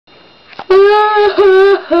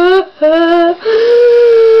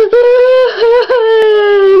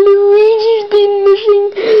Luigi's been missing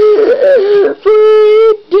for 8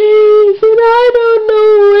 days, and I don't know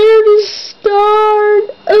where to start.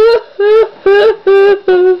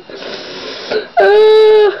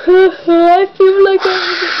 I feel like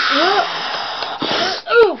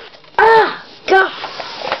God.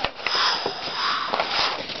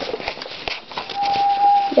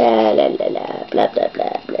 La la la la, blah blah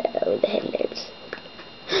blah blah. Where the hell is?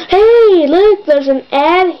 Hey, look, there's an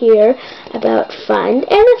ad here about Find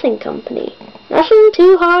Anything Company. Nothing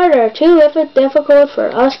too hard or too difficult for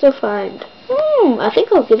us to find. I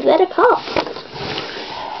think I'll give that a call.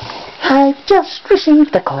 I've just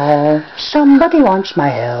received a call. Somebody wants my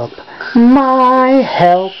help. My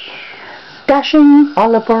help. Dashing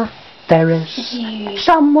Oliver Ferris.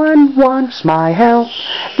 Someone wants my help.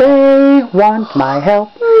 They want my help.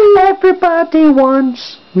 Everybody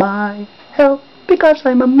wants my help because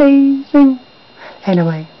I'm amazing.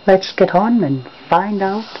 Anyway, let's get on and find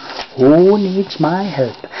out who needs my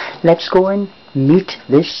help. Let's go and meet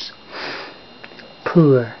this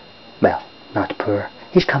poor, well, not poor.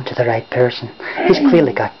 He's come to the right person. He's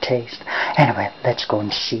clearly got taste. Anyway, let's go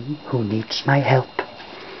and see who needs my help.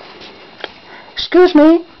 Excuse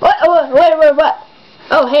me. What? What?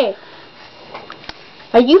 Oh, hey.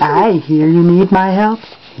 Are you from... I hear you need my help.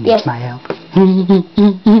 He needs Yes. my help.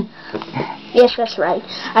 Yes, that's right.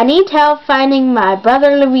 I need help finding my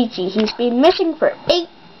brother Luigi. He's been missing for 8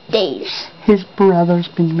 days. His brother's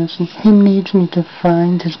been missing. He needs me to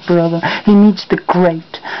find his brother. He needs the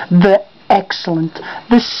great, the excellent,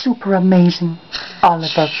 the super amazing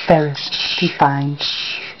Oliver Ferris to find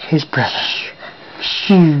his brother.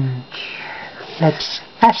 Let's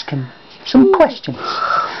ask him some questions.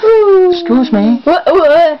 Excuse me. What?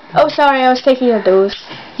 Oh, sorry, I was taking a dose.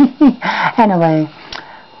 Anyway,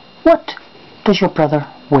 what does your brother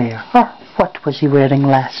wear? Or what was he wearing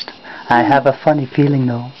last? I have a funny feeling,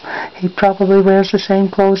 though. He probably wears the same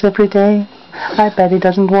clothes every day. I bet he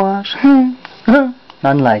doesn't wash.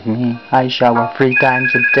 Unlike me, I shower 3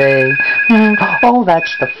 times a day. Oh,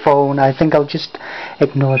 that's the phone. I think I'll just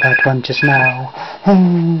ignore that one just now.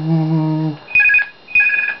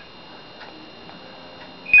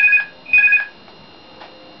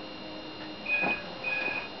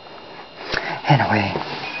 Anyway,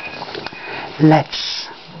 let's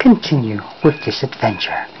continue with this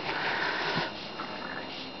adventure.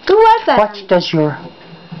 Who was that? What does your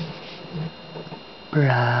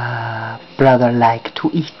brother like to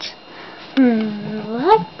eat?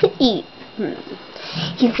 Like to eat?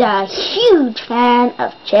 He's a huge fan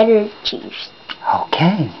of cheddar cheese.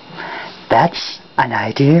 Okay, that's an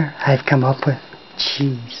idea I've come up with.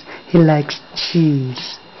 Cheese. He likes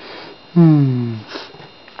cheese.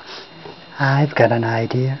 I've got an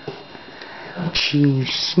idea. Cheese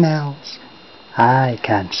smells. I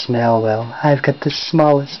can't smell well. I've got the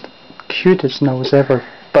smallest, cutest nose ever,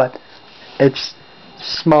 but it's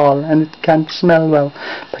small and it can't smell well.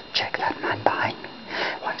 But check that man behind me.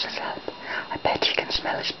 Wants his help. I bet he can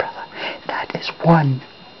smell his brother. That is one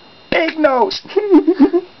big nose.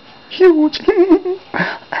 Huge.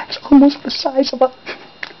 That's almost the size of a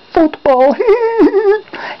football.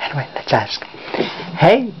 Anyway, let's ask.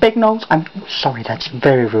 Hey, big nose. I'm sorry, that's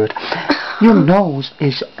very rude. Your nose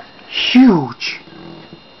is huge.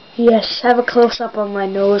 Yes, have a close-up on my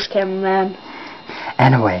nose, cameraman.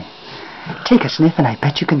 Anyway, take a sniff and I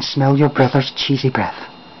bet you can smell your brother's cheesy breath.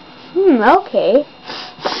 Okay.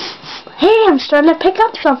 Hey, I'm starting to pick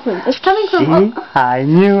up something. It's coming from... See? I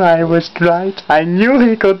knew I was right. I knew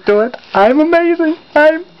he could do it. I'm amazing.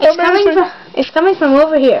 I'm amazing. It's coming from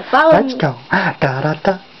over here. Follow Let's me. go.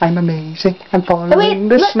 Da-da-da. I'm amazing. I'm following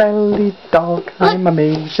the look. smelly dog. I'm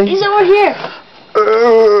amazing. He's over here.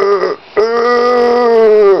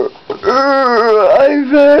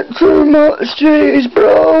 I've had too much cheese,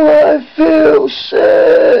 bro. I feel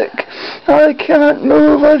sick. I can't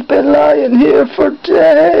move. I've been lying here for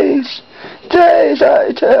days. Days,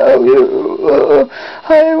 I tell you.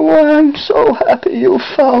 I'm so happy you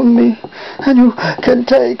found me and you can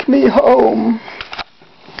take me home.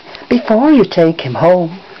 Before you take him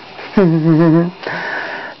home,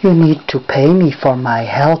 you need to pay me for my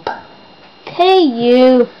help. Pay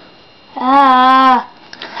you? How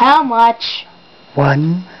much?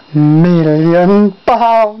 £1 million.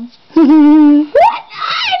 What?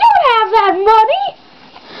 I don't have that money.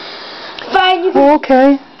 Fine, you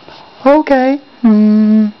can... Okay.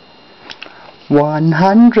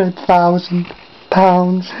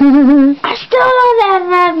 £100,000. I still don't have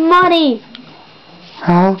that money.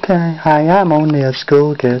 Okay, I am only a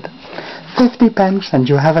school kid. 50 pence and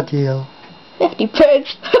you have a deal. 50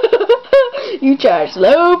 pence. You charge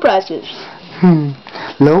low prices.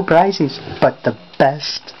 Low prices, but the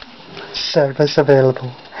best service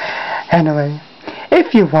available. Anyway,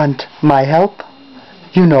 if you want my help,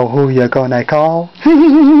 you know who you're gonna call.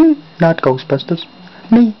 Not Ghostbusters.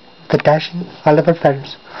 Me, the dashing Oliver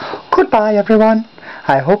Ferris. Goodbye, everyone.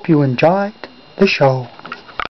 I hope you enjoyed the show.